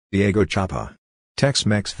Jehovah.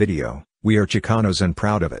 Tex-Mex video, we are Chicanos and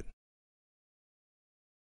proud of it.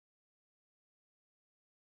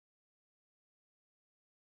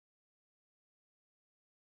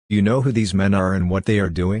 You know who these men are and what they are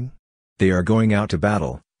doing? They are going out to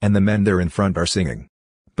battle, and the men there in front are singing.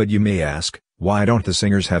 But you may ask, why don't the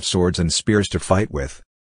singers have swords and spears to fight with?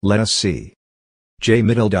 Let us see.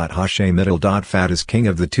 Jehoshaphat is king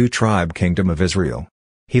of the two-tribe kingdom of Israel.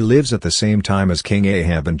 He lives at the same time as King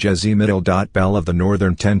Ahab and Jezebel of the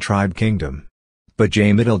northern 10-tribe kingdom. But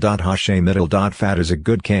Jehoshaphat is a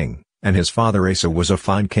good king, and his father Asa was a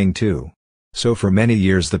fine king too. So for many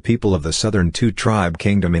years the people of the southern two-tribe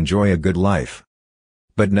kingdom enjoy a good life.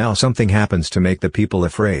 But now something happens to make the people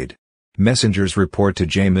afraid. Messengers report to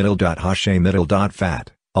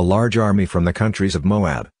Jehoshaphat, a large army from the countries of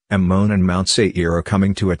Moab, Ammon and Mount Seir are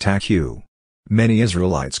coming to attack you. Many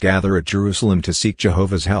Israelites gather at Jerusalem to seek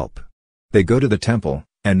Jehovah's help. They go to the temple,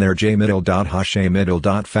 and there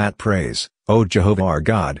Jehoshaphat prays, "O Jehovah our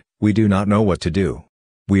God, we do not know what to do.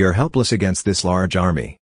 We are helpless against this large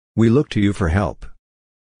army. We look to you for help."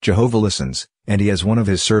 Jehovah listens, and he has one of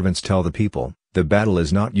his servants tell the people, "The battle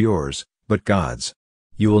is not yours, but God's.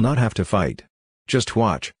 You will not have to fight. Just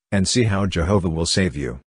watch, and see how Jehovah will save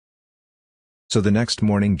you." So the next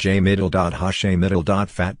morning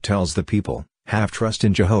Jehoshaphat tells the people, "Have trust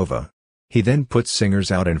in Jehovah." He then puts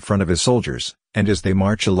singers out in front of his soldiers, and as they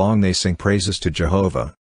march along they sing praises to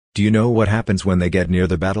Jehovah. Do you know what happens when they get near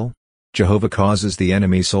the battle? Jehovah causes the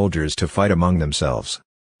enemy soldiers to fight among themselves.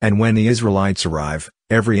 And when the Israelites arrive,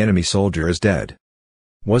 every enemy soldier is dead.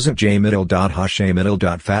 Wasn't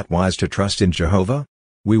Jehoshaphat wise to trust in Jehovah?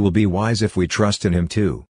 We will be wise if we trust in him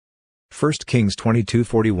too. 1 Kings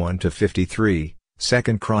 22:41-53,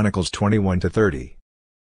 2 Chronicles 21-30.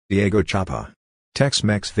 Jehovah.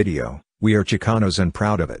 Tex-Mex video, we are Chicanos and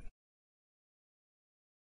proud of it.